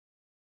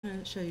I'm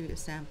going to show you a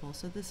sample.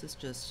 So this is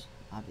just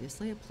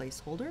obviously a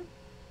placeholder.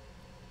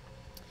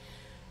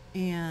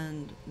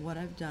 And what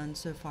I've done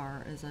so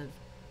far is I've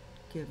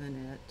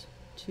given it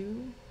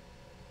two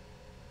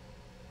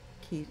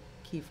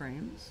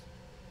keyframes.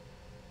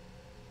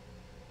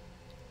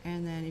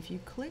 And then if you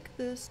click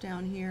this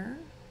down here,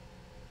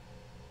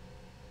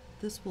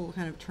 this will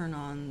kind of turn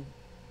on,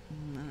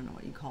 I don't know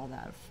what you call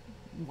that,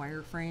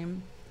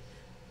 wireframe.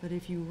 But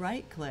if you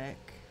right click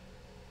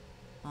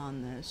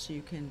on this,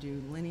 you can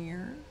do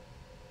linear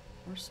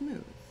or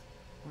smooth,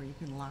 or you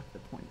can lock the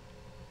point.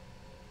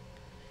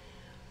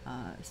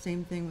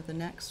 Same thing with the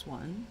next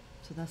one.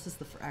 So this is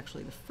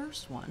actually the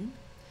first one.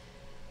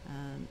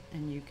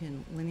 And you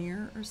can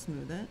linear or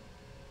smooth it.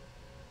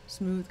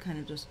 Smooth kind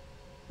of just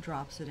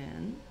drops it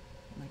in,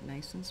 like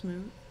nice and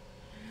smooth.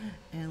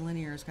 And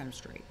linear is kind of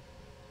straight.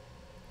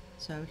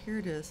 So here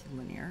it is,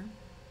 linear.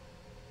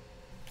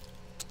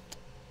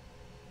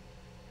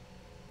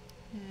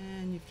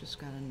 And you've just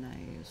got a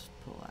nice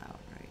pull out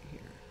right here.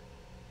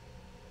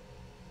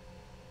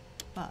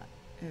 But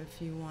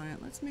if you want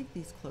it, let's make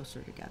these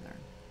closer together.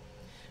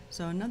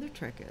 So another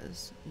trick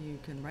is you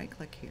can right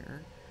click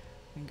here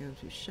and go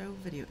to show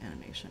video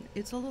animation.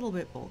 It's a little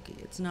bit bulky.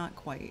 It's not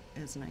quite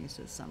as nice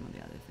as some of the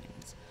other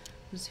things.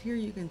 Because here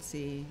you can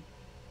see,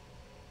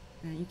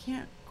 and you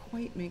can't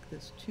quite make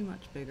this too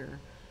much bigger.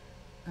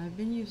 I've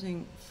been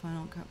using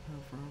Final Cut Pro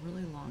for a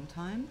really long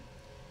time,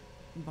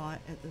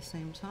 but at the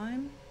same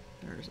time,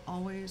 there's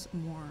always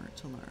more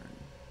to learn.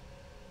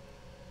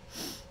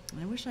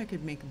 And I wish I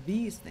could make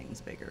these things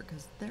bigger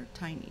because they're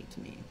tiny to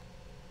me.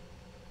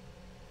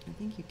 I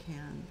think you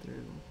can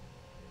through,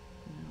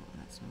 no,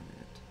 that's not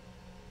it.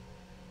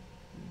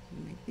 You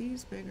can make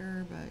these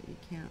bigger, but you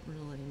can't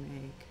really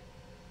make,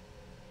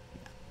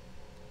 yeah.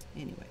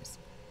 Anyways,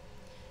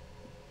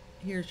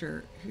 here's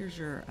your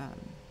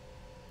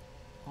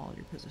all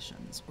your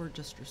positions, or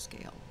just your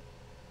scale.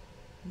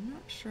 I'm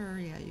not sure,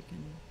 yeah, you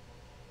can,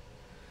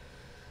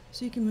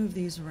 so you can move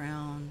these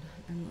around,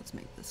 and let's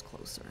make this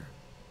closer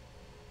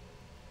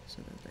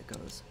so that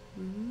goes,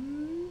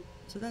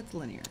 so that's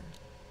linear.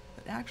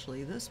 But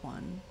actually this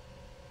one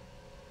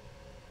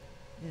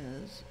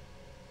is,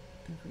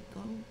 if we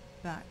go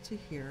back to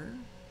here,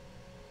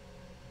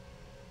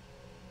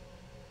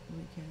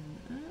 we can,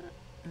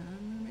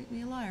 I'm gonna make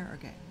me a liar.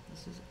 Okay,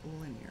 this is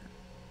linear.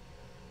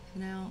 So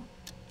now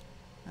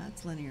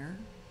that's linear.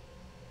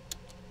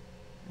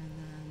 And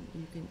then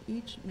you can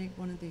each make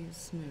one of these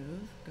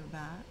smooth, go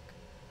back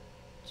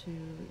to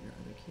your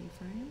other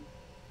keyframe,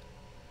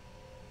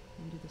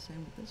 and do the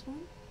same with this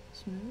one,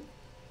 smooth.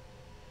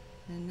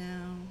 And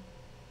now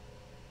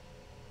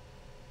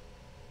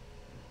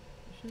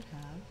you should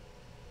have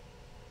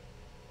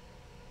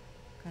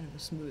kind of a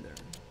smoother.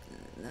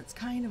 That's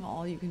kind of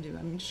all you can do.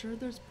 I mean, sure,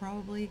 there's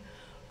probably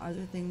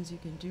other things you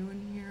can do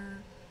in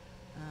here.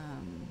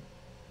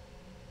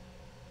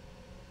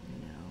 You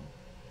know,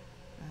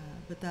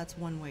 but that's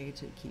one way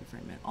to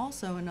keyframe it.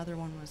 Also, another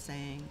one was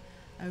saying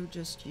I would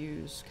just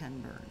use Ken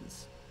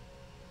Burns.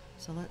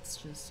 So let's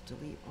just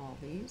delete all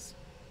these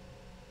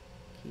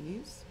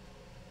keys.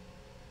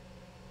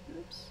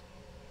 Oops.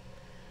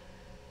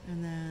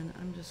 And then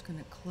I'm just going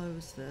to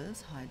close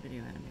this, hide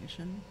video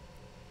animation.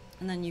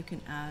 And then you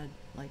can add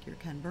like your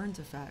Ken Burns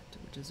effect,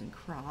 which is in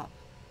crop,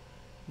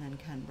 and then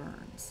Ken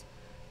Burns.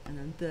 And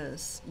then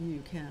this,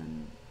 you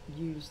can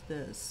use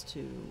this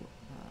to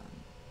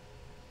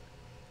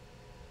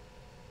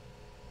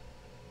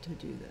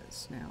do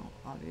this. Now,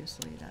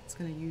 obviously, that's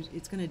going to use,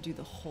 it's going to do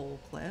the whole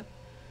clip.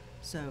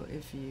 So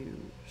if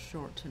you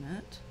shorten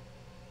it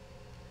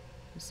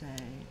to say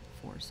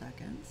 4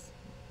 seconds,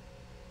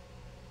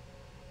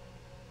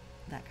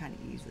 that kind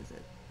of eases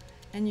it.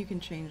 And you can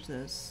change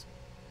this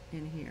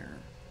in here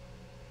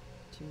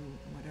to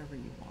whatever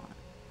you want.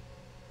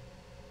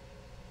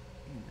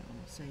 You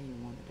know, say you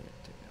wanted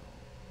it to go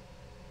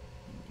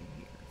into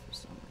here for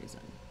some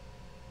reason.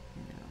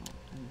 You know,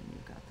 and then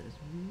you've got this.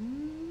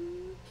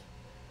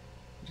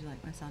 Would you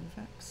like my sound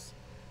effects?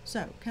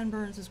 So Ken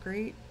Burns is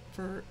great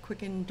for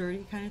quick and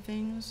dirty kind of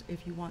things.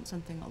 If you want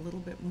something a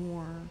little bit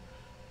more,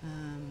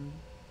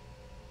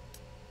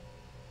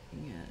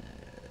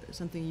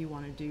 something you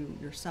want to do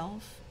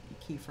yourself, you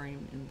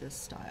keyframe in this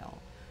style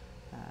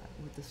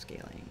with the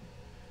scaling.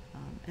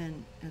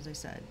 And as I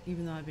said,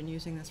 even though I've been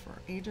using this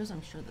for ages,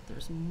 I'm sure that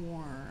there's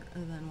more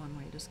than one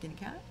way to skin a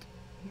cat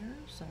here.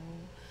 So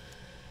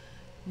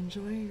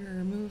enjoy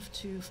your move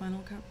to Final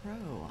Cut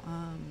Pro.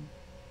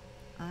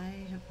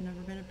 I have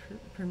never been a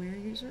Premiere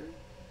user,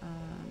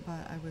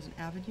 but I was an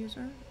Avid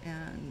user,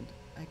 and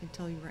I can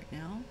tell you right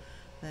now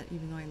that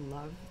even though I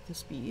love the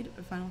speed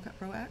of Final Cut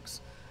Pro X,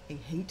 I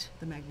hate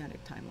the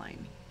magnetic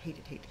timeline. Hate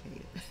it, hate it,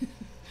 hate it.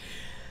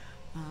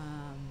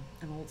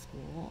 I'm old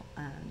school,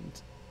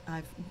 and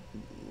I've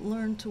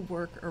learned to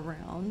work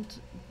around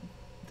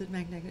the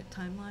magnetic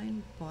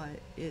timeline,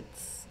 but it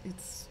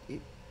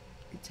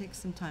takes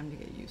some time to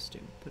get used to,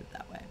 put it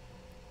that way.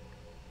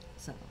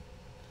 So,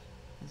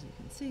 as you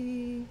can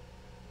see,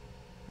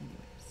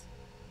 anyway.